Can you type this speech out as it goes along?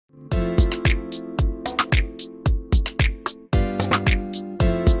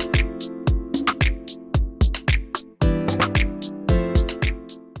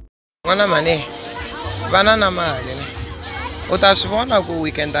Wana mane. Banana mali. Utasibona ku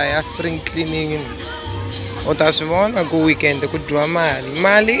weekend ya spring cleaning. Utasibona ku weekend ku dwa mali.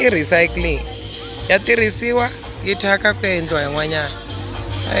 Mali I recycling. Ya tirisiwa yithaka ku endlo yan'wanyana.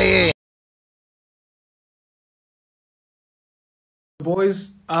 Aye.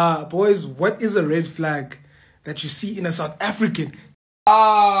 Boys, what is a red flag that you see in a South African?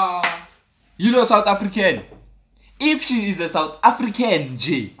 You know South African. If she is a South African,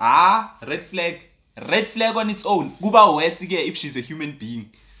 J, red flag. Red flag on its own. Kuba worse if she's a human being.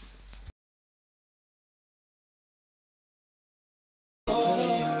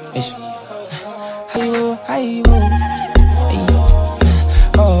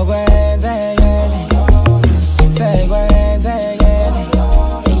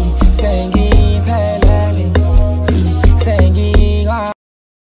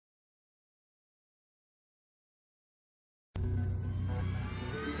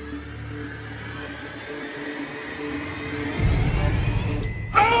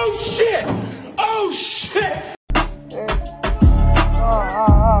 Oh shit! Oh shit!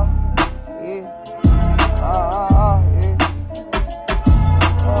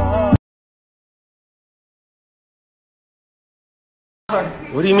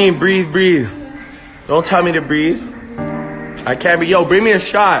 What do you mean breathe, breathe? Don't tell me to breathe. I can't be. Yo, bring me a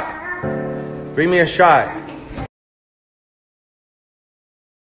shot. Bring me a shot.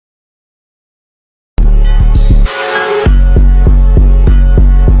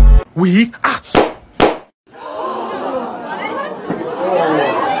 We You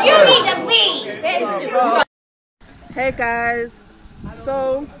need to leave. Hey guys,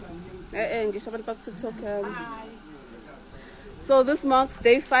 so Tik Tok. So this marks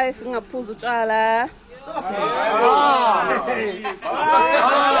day 5 in Aphuzu Chala.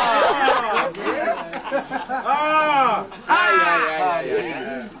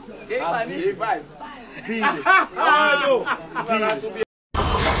 Day 5.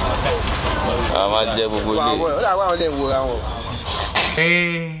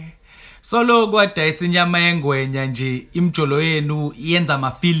 Solo kwada isinyama yengwenya nje imjolo yenu yenza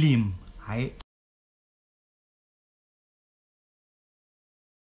amafilimu hayi.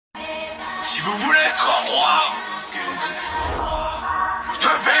 Si vous voulez être roi, vous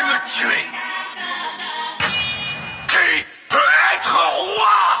devez me tuer. Qui peut être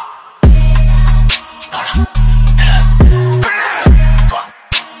roi? Toi,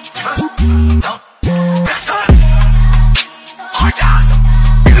 tu veux? Non, personne. Regarde,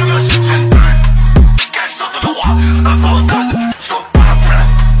 ils ne me soutiennent plus. Quelle sorte de roi abandonne son peuple?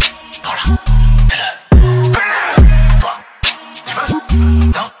 Voilà, toi, tu veux?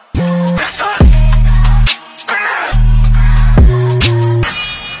 Non.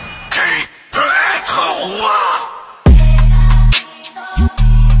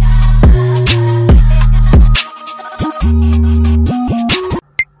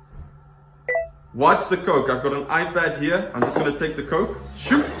 Watch the Coke. I've got an iPad here. I'm just going to take the Coke,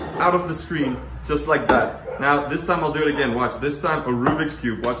 shoot, out of the screen, just like that. Now, this time I'll do it again. Watch. This time, a Rubik's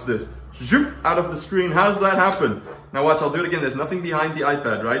Cube. Watch this. Shoot, out of the screen. How does that happen? Now watch, I'll do it again. There's nothing behind the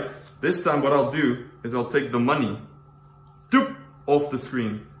iPad, right? This time what I'll do is I'll take the money, doop, off the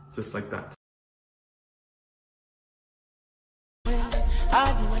screen, just like that.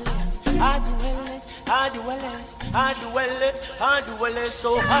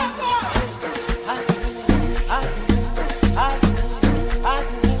 So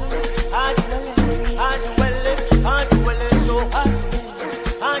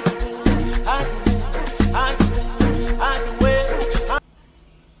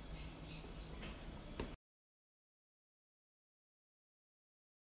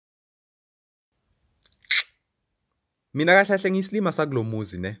Mina kahle ngislima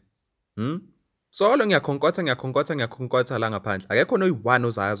sakulomuzi ne. Solo ngiyakhonkotha la ngaphandle. Akekho noyi1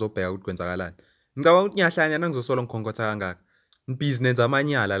 ozayo azobheka ukuthi kwenzakalani. Ngicabanga ukuthi ngiyahlanya nangizosolo ngikhonkotha kangaka. Business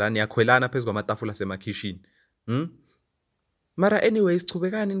amanyala la niyakhwelana phezulu kwamatafula semakhishini. Mara anyway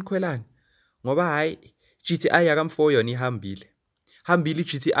sichubekani nikhwelani. Ngoba hayi GTI yakamfo yona ihambile. Hambile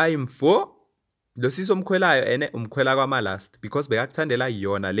GTI M4. Lo siso omkhwelayo ene umkhwela kwama last because bekakuthandela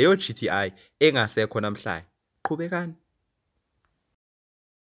yona leyo GTI engasekho namhlanje. Qhubekani.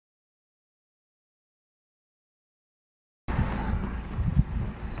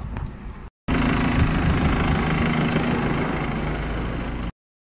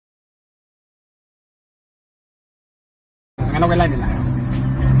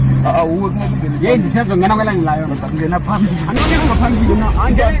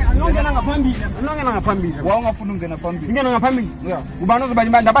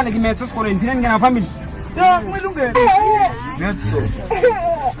 Yeah, kumele ungene. Ngathi so.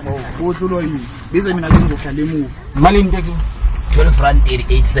 Oh, uhlulwa yini? Bize mina ngizohlala emuva. Imali ni taxi? 12 rand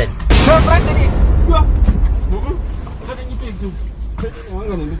 88 cent. 12 rand 88.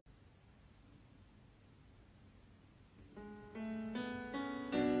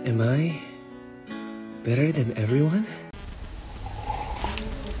 Am I better than everyone?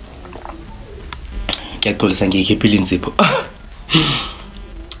 Ngiyaxolisa ngiyikhiphile insipho.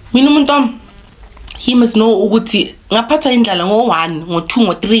 Mina umuntu wami he must know ukuthi ngaphatha indlala ngo1 ngo2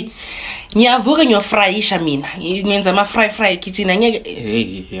 ngo3 ngiyavuka ngiyofryisha mina ngenza ama fry kitchen angeke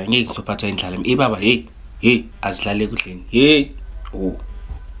angeke ngizophatha indlala baba hey azidlale kudleni hey oh.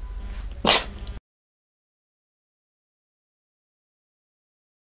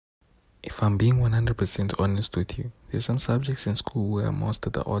 If I'm being 100% honest with you, there's some subjects in school where I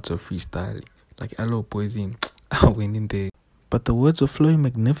mastered the art of freestyling. Like hello poison, I went in there. But the words were flowing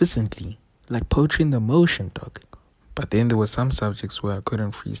magnificently, like poetry in the motion, dog. But then there were some subjects where I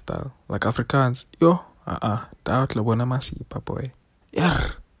couldn't freestyle. Like Afrikaans, doubt labona masipa boy.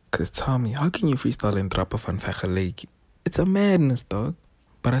 Yeah, cause tell me, how can you freestyle and drop off on Lake? It's a madness, dog.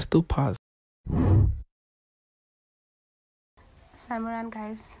 But I still passed. Simon,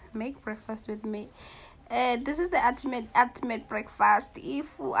 guys, make breakfast with me. This is the ultimate breakfast.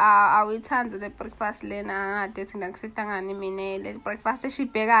 If we turn to the breakfast lena dating nakusitangani mine le breakfast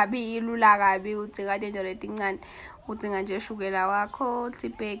eshibheka bi ilula kabi uthinga decorate incane uthinga nje shukela wakho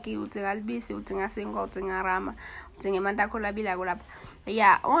tipeki uthinga libisi uthinga singo uthinga rama uthinga manta akho labila kulapha.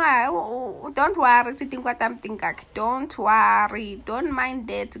 Yeah, don't worry thithi kwatamtingak. Don't worry, don't mind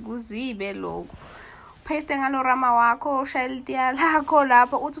that kuzibe lokho. Paste ngalo rama wakho shayilitiya lakho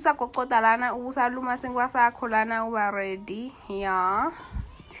lapho uthi usagoqoda lana usaluma sengwa sakho lana uba ready. Yeah,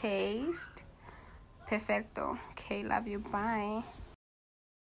 taste perfecto. Okay, love you, bye.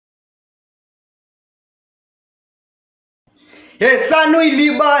 Hey sanu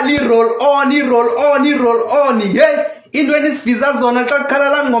iliba li roll on hey into enisifiza zona xa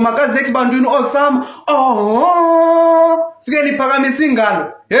kukhalala ngoma kaZex bantwini osama fike niphakamisa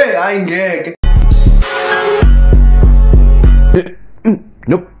ingalo hey hayi ngeke.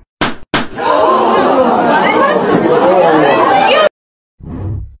 Nope.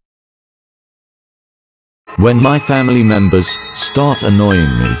 When my family members start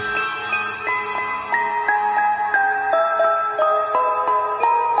annoying me.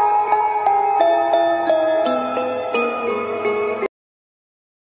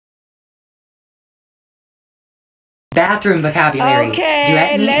 Bathroom vocabulary. Okay,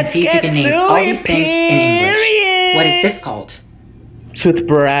 Duet me and see if you can name all these things in English. What is this called?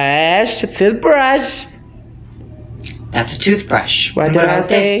 Toothbrush. That's a toothbrush. What did I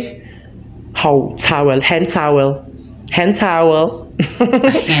say? Towel. Hand towel. A hand towel. Yes.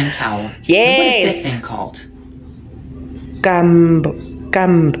 And what is this thing called? Gamo.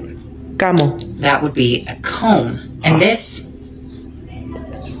 That would be a comb. And this?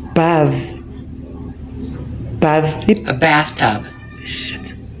 A bathtub.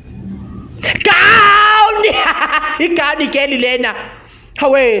 Shit. Gown! Lena.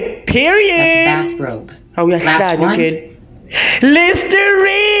 Period. That's a bathrobe. Last one.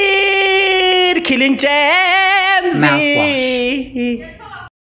 Listerine! Killing gems! Mouthwash.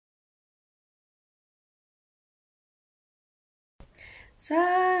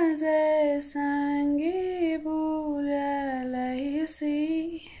 Saze sangibulala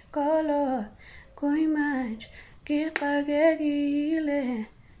isi kolor kuimaj kixakekile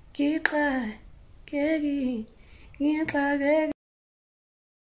kixakeki ngixakeki.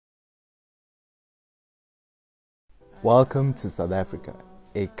 Welcome to South Africa,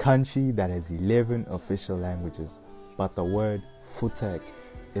 a country that has 11 official languages, but the word Futek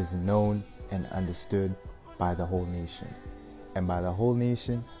is known and understood by the whole nation. And by the whole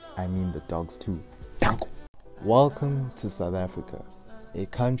nation, I mean the dogs too. Welcome to South Africa, a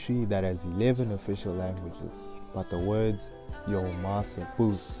country that has 11 official languages, but the words Yo Masa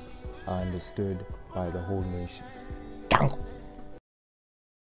Boos are understood by the whole nation.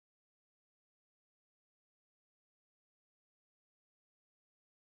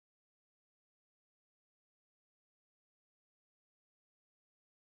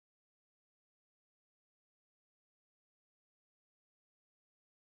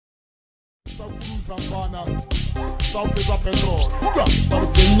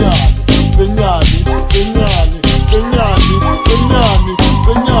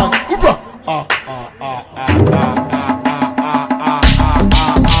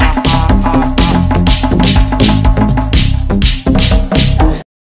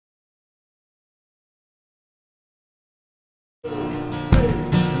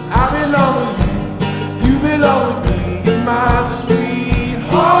 I belong,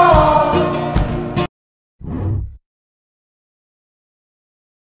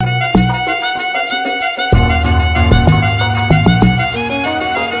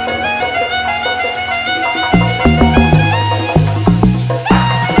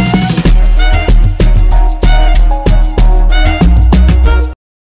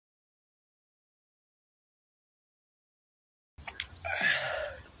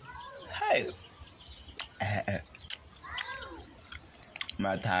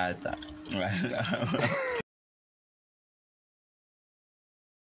 Ratata.